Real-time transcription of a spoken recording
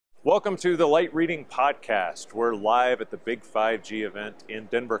Welcome to the Light Reading Podcast. We're live at the big 5G event in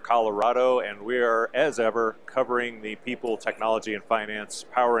Denver, Colorado, and we are, as ever, covering the people, technology, and finance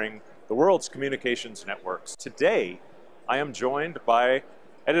powering the world's communications networks. Today, I am joined by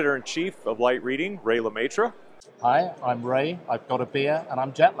Editor-in-Chief of Light Reading, Ray Maistre. Hi, I'm Ray. I've got a beer, and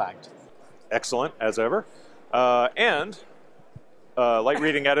I'm jet-lagged. Excellent, as ever. And Light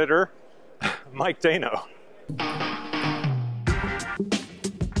Reading Editor, Mike Dano.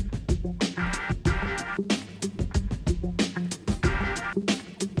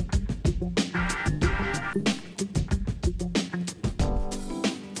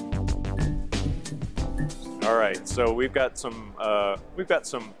 All right, so we've got some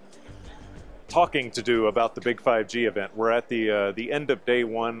talking to do about the big 5G event. We're at the end of day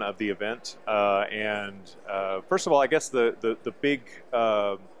one of the event, and first of all, I guess the big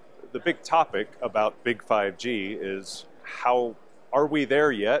topic about big 5G is how are we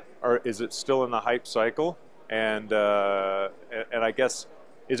there yet, or is it still in the hype cycle? And I guess,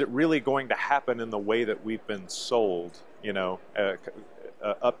 is it really going to happen in the way that we've been sold? You know,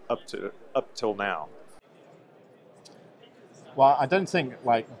 up till now. Well, I don't think,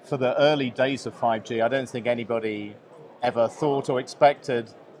 for the early days of 5G, I don't think anybody ever thought or expected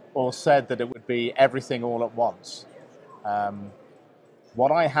or said that it would be everything all at once.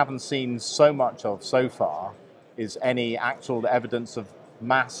 What I haven't seen so much of so far is any actual evidence of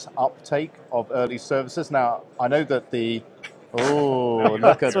mass uptake of early services. Now, I know that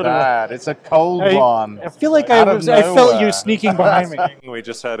look at that. It's a cold one. I feel like I felt you sneaking behind me. We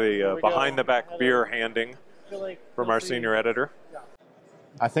just had a behind-the-back beer handing from our senior editor.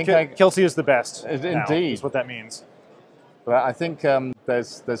 I think Kelsey is the best. Indeed, is what that means. But I think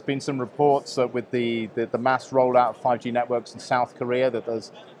there's been some reports that with the mass rollout of 5G networks in South Korea, that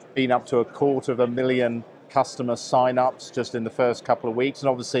there's been up to 250,000 customer sign-ups just in the first couple of weeks, and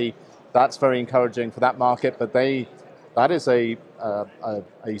obviously that's very encouraging for that market. But that is a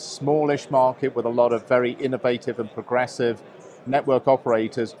smallish market with a lot of very innovative and progressive network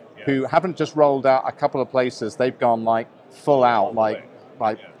operators who haven't just rolled out a couple of places. They've gone full out, like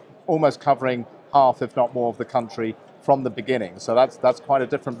almost covering half, if not more, of the country from the beginning. So that's quite a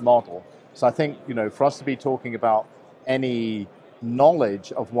different model. So I think, for us to be talking about any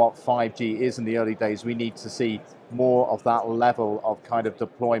knowledge of what 5G is in the early days, we need to see more of that level of kind of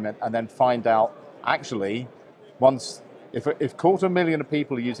deployment, and then find out actually if 250,000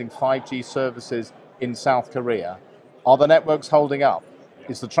 people are using 5G services in South Korea, are the networks holding up?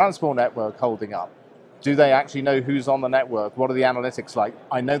 Is the transport network holding up? Do they actually know who's on the network? What are the analytics like?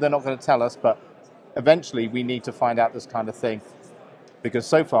 I know they're not going to tell us, but eventually we need to find out this kind of thing, because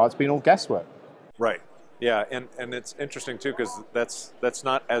so far it's been all guesswork. Right. Yeah, and it's interesting too, because that's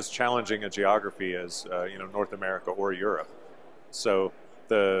not as challenging a geography as North America or Europe. So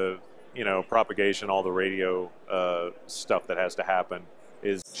the propagation, all the radio stuff that has to happen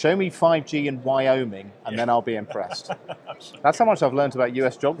is... Show me 5G in Wyoming, and then I'll be impressed. That's how much I've learned about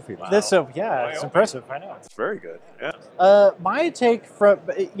U.S. geography. Wow. It's impressive. I know. It's very good. Yeah. My take from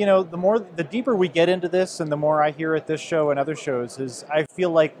the deeper we get into this, and the more I hear at this show and other shows, is I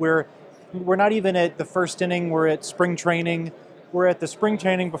feel like we're not even at the first inning. We're at spring training. We're at the spring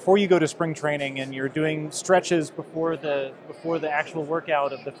training before you go to spring training, and you're doing stretches before the actual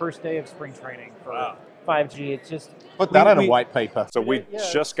workout of the first day of spring training for 5G. It's just put that on a white paper. So we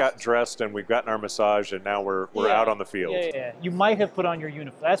just got dressed and we've gotten our massage, and now we're out on the field. Yeah. You might have put on your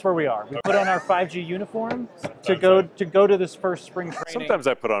uniform. That's where we are. We put on our 5G uniform to go to this first spring training. Sometimes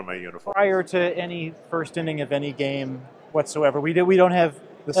I put on my uniform prior to any first inning of any game whatsoever. We don't have.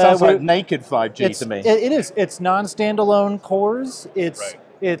 This sounds like naked 5G to me. It is. It's non-standalone cores.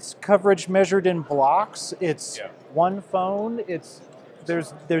 It's coverage measured in blocks. It's one phone.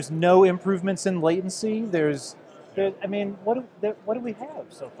 There's no improvements in latency. I mean, what do we have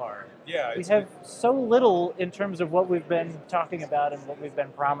so far? Yeah, we have so little in terms of what we've been talking about and what we've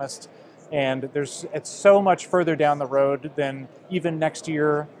been promised, and it's so much further down the road than even next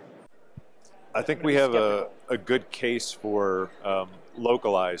year. I think we have a good case for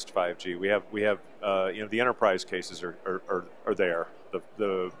localized 5G. We have the enterprise cases are there.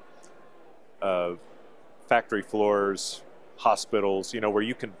 The factory floors, hospitals, where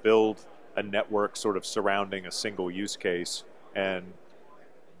you can build a network sort of surrounding a single use case and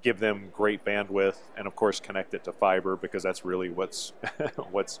give them great bandwidth, and of course connect it to fiber, because that's really what's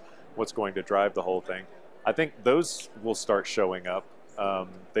going to drive the whole thing. I think those will start showing up.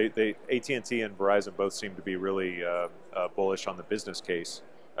 AT&T and Verizon both seem to be really bullish on the business case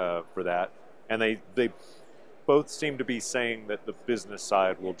for that, and they both seem to be saying that the business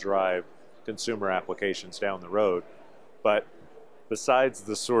side will drive consumer applications down the road. But besides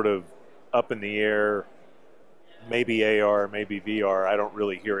the sort of up in the air, maybe AR, maybe VR, I don't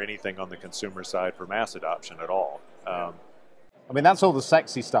really hear anything on the consumer side for mass adoption at all. I mean, that's all the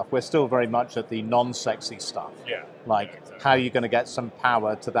sexy stuff. We're still very much at the non-sexy stuff. Yeah. Like, how are you going to get some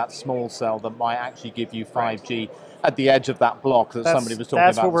power to that small cell that might actually give you 5G at the edge of that block that somebody was talking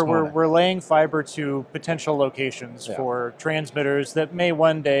about That's what this morning. we're laying fiber to potential locations for transmitters that may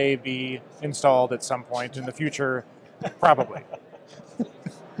one day be installed at some point in the future, probably.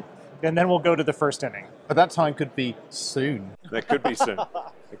 And then we'll go to the first inning. But that time could be soon. That could be soon.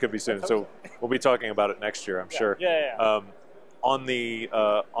 It could be soon. So we'll be talking about it next year, I'm sure. Yeah. On the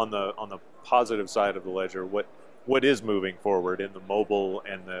positive side of the ledger, what is moving forward in the mobile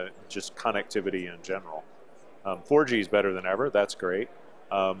and the just connectivity in general? 4G is better than ever. That's great.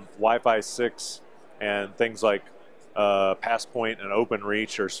 Wi-Fi 6 and things like Passpoint and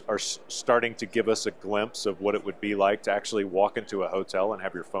OpenReach are starting to give us a glimpse of what it would be like to actually walk into a hotel and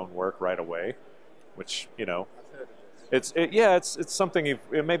have your phone work right away, which, you know, it's something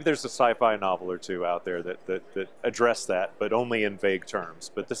maybe there's a sci-fi novel or two out there that address that, but only in vague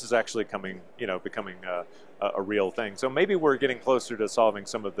terms. But this is actually becoming a real thing. So maybe we're getting closer to solving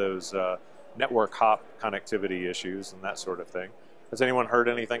some of those network hop connectivity issues and that sort of thing. Has anyone heard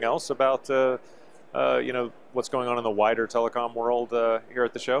anything else about what's going on in the wider telecom world here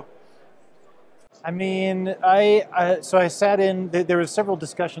at the show? I mean, I sat in. There were several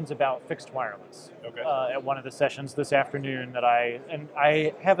discussions about fixed wireless at one of the sessions this afternoon.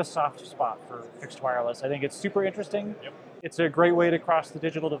 I have a soft spot for fixed wireless. I think it's super interesting. Yep. It's a great way to cross the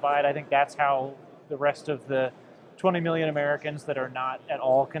digital divide. I think that's how the rest of the 20 million Americans that are not at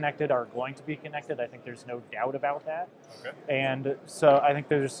all connected are going to be connected. I think there's no doubt about that. Okay. And so I think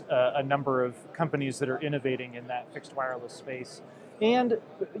there's a number of companies that are innovating in that fixed wireless space. And,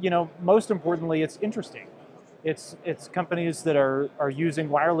 most importantly, it's interesting. It's companies that are using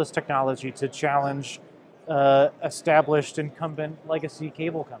wireless technology to challenge established incumbent legacy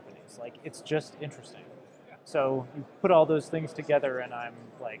cable companies. Like, it's just interesting. Yeah. So you put all those things together, and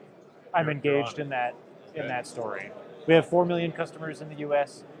I'm engaged in that story. We have 4 million customers in the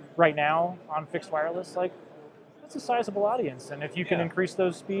U.S. right now on fixed wireless. Like, that's a sizable audience, and if you can increase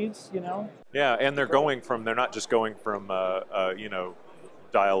those speeds, Yeah, and they're not just going from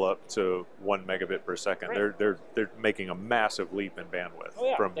dial up to 1 megabit per second. Right. They're making a massive leap in bandwidth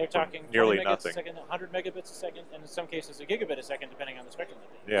They're talking nearly 20 megabits nothing. a second, 100 megabits a second, and in some cases a gigabit a second, depending on the spectrum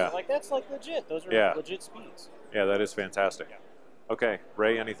that they use. Yeah. So, that's legit. Those are legit speeds. Yeah, that is fantastic. Yeah. Okay,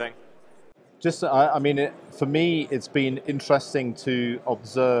 Ray, anything? Just, for me, it's been interesting to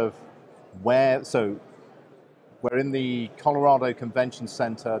observe we're in the Colorado Convention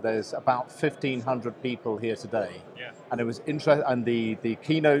Center. There's about 1,500 people here today. Yeah. And it was interesting. And the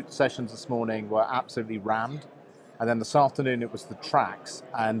keynote sessions this morning were absolutely rammed. And then this afternoon, it was the tracks.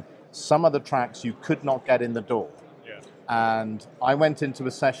 And some of the tracks you could not get in the door. Yeah. And I went into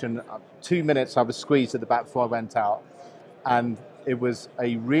a session, 2 minutes, I was squeezed at the back before I went out. And it was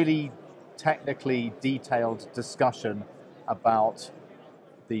a really technically detailed discussion about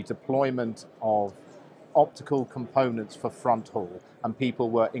the deployment of optical components for front haul, and people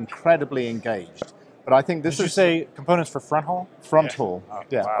were incredibly engaged. But I think this Did you say components for front haul? Front haul. Oh,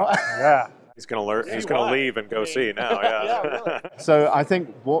 Yeah. Wow. Yeah. He's going to learn. He's going to leave and go see now. Yeah. Yeah, really. So I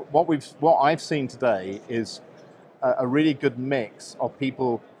think what I've seen today is a really good mix of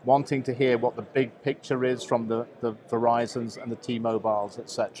people wanting to hear what the big picture is from the Verizons and the T-Mobiles,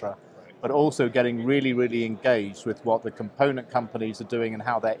 etc., but also getting really, really engaged with what the component companies are doing and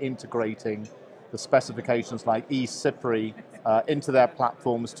how they're integrating the specifications like eCPRI into their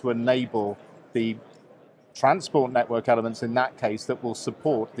platforms to enable the transport network elements in that case that will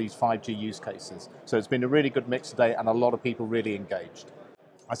support these 5G use cases. So it's been a really good mix today and a lot of people really engaged.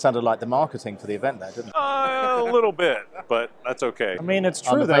 I sounded like the marketing for the event there, didn't I? A little bit, but that's okay. I mean, it's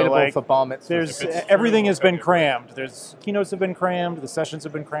true, Unavailable though. for bar mitzvahs. There's everything has been crammed. There's keynotes have been crammed. The sessions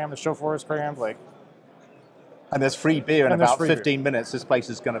have been crammed. The show floor is crammed. And there's free beer in And there's about free 15 minutes. This place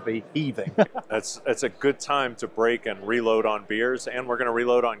is going to be heaving. That's a good time to break and reload on beers, and we're going to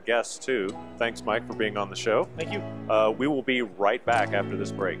reload on guests too. Thanks, Mike, for being on the show. Thank you. We will be right back after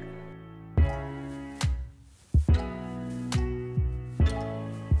this break.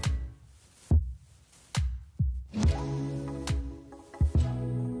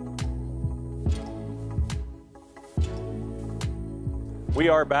 We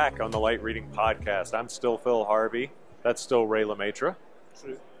are back on the Light Reading Podcast. I'm still Phil Harvey. That's still Ray Lemaitre.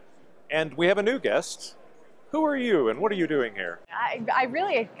 True. And we have a new guest. Who are you and what are you doing here? I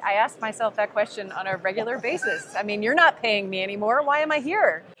ask myself that question on a regular basis. I mean, you're not paying me anymore. Why am I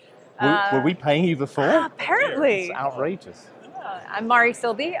here? Were we paying you before? Apparently. It's outrageous. I'm Mari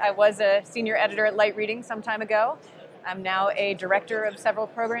Silbey. I was a senior editor at Light Reading some time ago. I'm now a director of several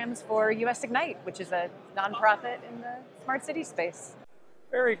programs for US Ignite, which is a nonprofit in the smart city space.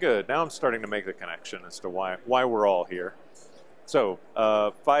 Very good. Now I'm starting to make the connection as to why we're all here. So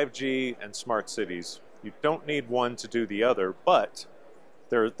 5G and smart cities. You don't need one to do the other, but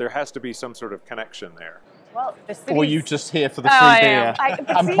there has to be some sort of connection there. Well, the cities... Or you just here for the free beer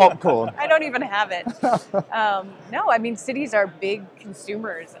and popcorn. I don't even have it. No, I mean, cities are big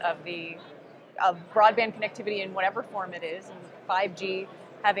consumers of broadband connectivity in whatever form it is, and 5G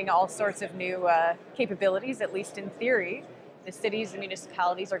having all sorts of new capabilities, at least in theory. The cities and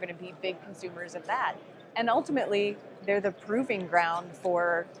municipalities are going to be big consumers of that. And ultimately, they're the proving ground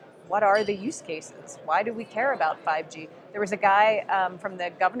for what are the use cases? Why do we care about 5G? There was a guy from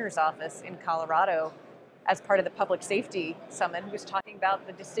the governor's office in Colorado as part of the public safety summit who was talking about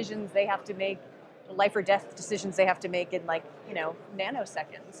the decisions they have to make, the life or death decisions they have to make in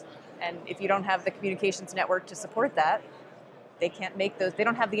nanoseconds. And if you don't have the communications network to support that, they can't make those, they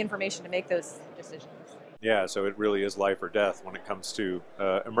don't have the information to make those decisions. Yeah, so it really is life or death when it comes to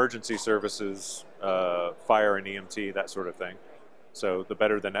emergency services, fire and EMT, that sort of thing. So the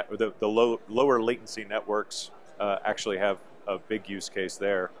better the lower latency networks actually have a big use case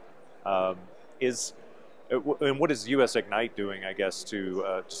there. And what is US Ignite doing, I guess,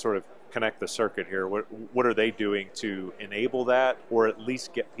 to sort of connect the circuit here? What are they doing to enable that, or at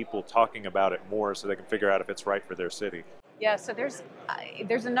least get people talking about it more so they can figure out if it's right for their city? Yeah, so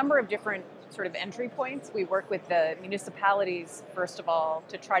there's a number of different sort of entry points. We work with the municipalities, first of all,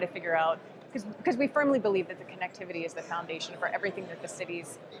 to try to figure out, because we firmly believe that the connectivity is the foundation for everything that the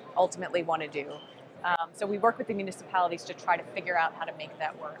cities ultimately want to do. So we work with the municipalities to try to figure out how to make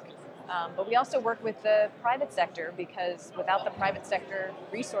that work. But we also work with the private sector, because without the private sector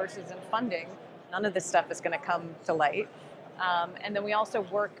resources and funding, none of this stuff is going to come to light. And then we also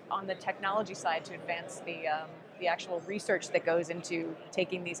work on the technology side to advance the actual research that goes into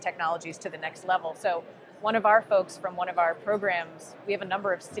taking these technologies to the next level. So one of our folks from one of our programs, we have a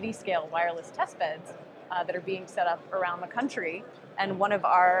number of city-scale wireless test beds that are being set up around the country. And one of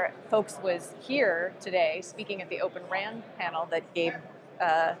our folks was here today speaking at the Open RAN panel that Gabe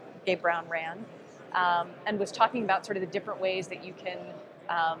Brown ran, and was talking about sort of the different ways that you can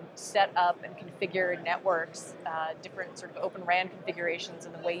set up and configure networks, different sort of Open RAN configurations,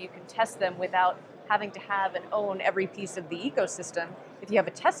 and the way you can test them without having to have and own every piece of the ecosystem. If you have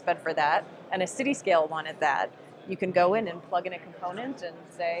a test bed for that, and a city scale one at that, you can go in and plug in a component and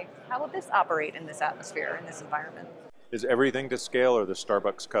say, how will this operate in this atmosphere, in this environment? Is everything to scale, or the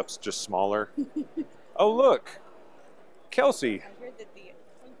Starbucks cups just smaller? Oh, look, Kelsey. I heard that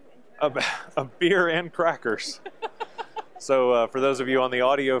A beer and crackers. So for those of you on the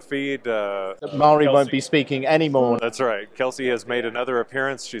audio feed, Mari won't be speaking anymore. That's right. Kelsey has made another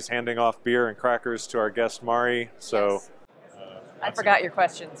appearance. She's handing off beer and crackers to our guest Mari. So yes. I forgot your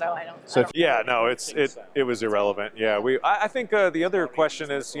question, so I don't. So yeah, no, it was irrelevant. Yeah, I think the other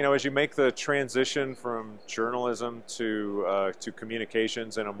question is, as you make the transition from journalism to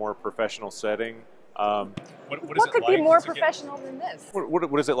communications in a more professional setting. What could be more professional than this?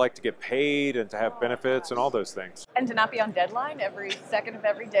 What is it like to get paid and to have benefits and all those things? And to not be on deadline every second of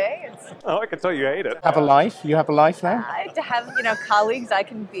every day. Oh, I can tell you hate it. Have a life? You have a life now? To have colleagues I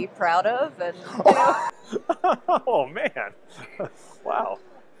can be proud of, and Oh man, wow.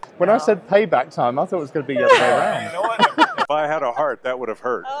 When I said payback time, I thought it was going to be the other way around. You know what? If I had a heart, that would have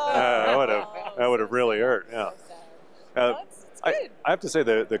hurt. That would have really hurt. Yeah. I have to say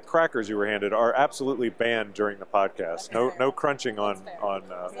the crackers you were handed are absolutely banned during the podcast. No crunching on.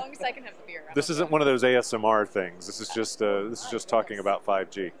 As long as I can have the beer. This isn't one of those ASMR things. This is just talking about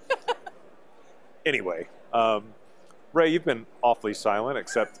 5G. Anyway, Ray, you've been awfully silent,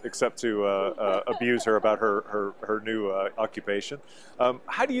 except to abuse her about her new occupation.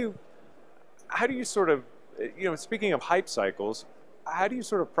 How do you sort of, speaking of hype cycles, how do you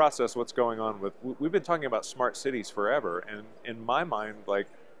sort of process what's going on with, we've been talking about smart cities forever, and in my mind,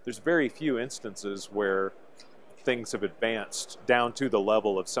 there's very few instances where things have advanced down to the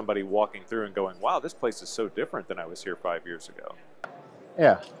level of somebody walking through and going, wow, this place is so different than I was here 5 years ago.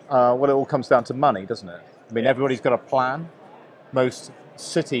 Yeah, well, it all comes down to money, doesn't it? I mean, everybody's got a plan. Most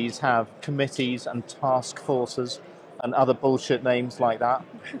cities have committees and task forces and other bullshit names like that.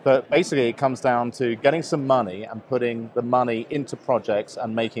 But basically it comes down to getting some money and putting the money into projects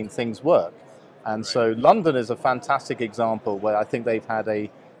and making things work. And so London is a fantastic example where I think they've had a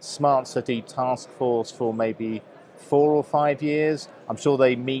smart city task force for maybe 4 or 5 years. I'm sure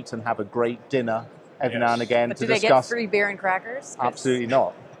they meet and have a great dinner every now and again but to do discuss. They get free beer and crackers? Absolutely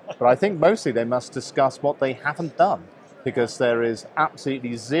not. But I think mostly they must discuss what they haven't done. because there is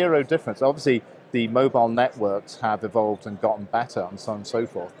absolutely zero difference. Obviously, the mobile networks have evolved and gotten better and so on and so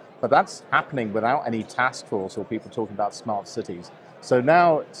forth, but that's happening without any task force or people talking about smart cities. So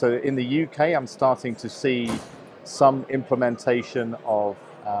now, in the UK, I'm starting to see some implementation of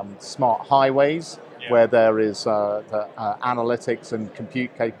smart highways, where there is the analytics and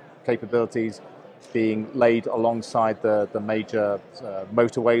compute capabilities being laid alongside the major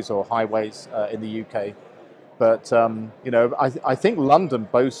motorways or highways in the UK. But I think London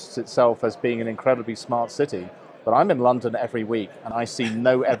boasts itself as being an incredibly smart city, but I'm in London every week and I see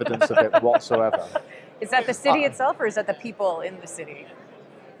no evidence of it whatsoever. Is that the city itself, or is that the people in the city?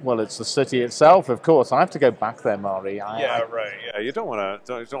 Well, it's the city itself, of course. I have to go back there, Mari. Yeah, you don't want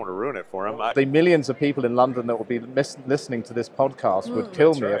to ruin it for them. The millions of people in London that will be listening to this podcast would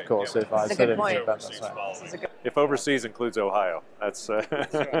kill me, of course, if I said anything about that. If overseas includes Ohio, that's.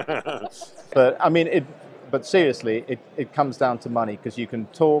 But I mean, but seriously, it comes down to money, because you can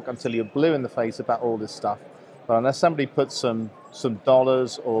talk until you're blue in the face about all this stuff, but unless somebody puts some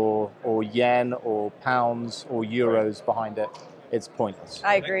dollars or yen or pounds or euros behind it, it's pointless.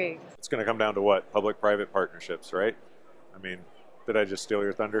 I agree. It's going to come down to what? Public-private partnerships, right? I mean, did I just steal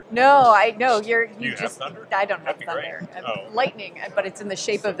your thunder? No, you have just. thunder? I don't have That'd be thunder. great. Lightning, but it's in the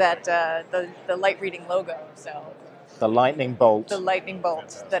shape of that the light reading logo. So. The lightning bolt. The lightning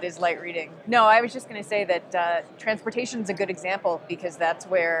bolt that is light reading. No, I was just going to say that transportation is a good example, because that's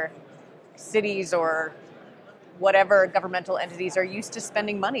where cities or whatever governmental entities are used to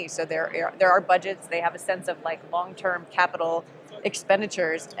spending money. So there are budgets. They have a sense of like long-term capital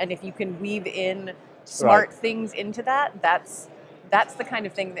expenditures, and if you can weave in smart things into that, that's the kind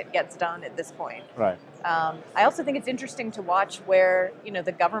of thing that gets done at this point. Right. I also think it's interesting to watch where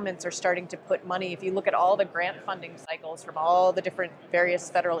the governments are starting to put money. If you look at all the grant funding cycles from all the different various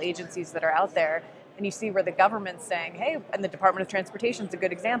federal agencies that are out there, and you see where the government's saying, hey, and the Department of Transportation is a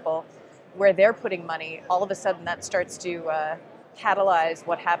good example, where they're putting money, all of a sudden that starts to catalyze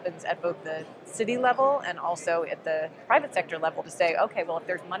what happens at both the city level and also at the private sector level, to say, okay, well, if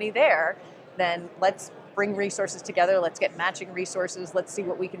there's money there, then let's bring resources together, let's get matching resources, let's see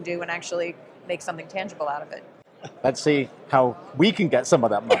what we can do and actually make something tangible out of it. Let's see how we can get some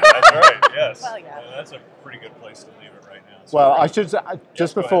of that money. That's right, yes. Well, yeah. That's a pretty good place to leave it right now. So Well, I should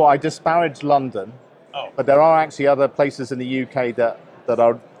just before I disparaged London, but there are actually other places in the UK that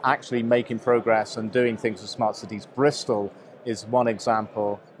are actually making progress and doing things with smart cities. Bristol is one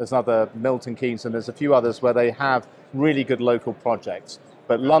example. There's another, Milton Keynes, and there's a few others where they have really good local projects.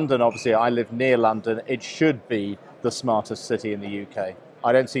 But London, obviously, I live near London. It should be the smartest city in the UK.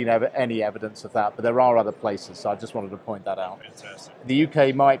 I don't see any evidence of that, but there are other places, so I just wanted to point that out. fantastic. The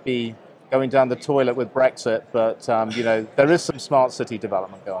UK might be going down the toilet with Brexit, but there is some smart city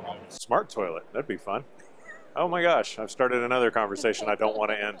development going on. Smart toilet. That'd be fun. Oh my gosh, I've started another conversation I don't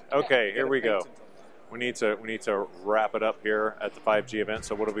want to end. Okay, here we go. We need to wrap it up here at the 5G event.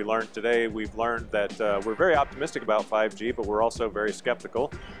 So what have we learned today? We've learned that we're very optimistic about 5G, but we're also very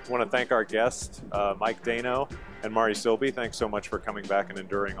skeptical. I want to thank our guests, Mike Dano and Mari Silbey. Thanks so much for coming back and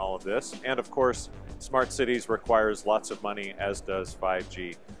enduring all of this. And of course, smart cities requires lots of money, as does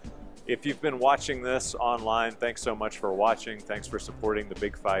 5G. If you've been watching this online, thanks so much for watching. Thanks for supporting the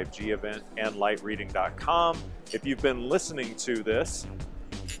big 5G event and lightreading.com. If you've been listening to this,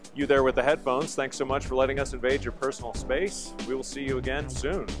 you there with the headphones, thanks so much for letting us invade your personal space. We will see you again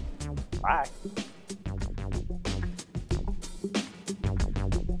soon. Bye.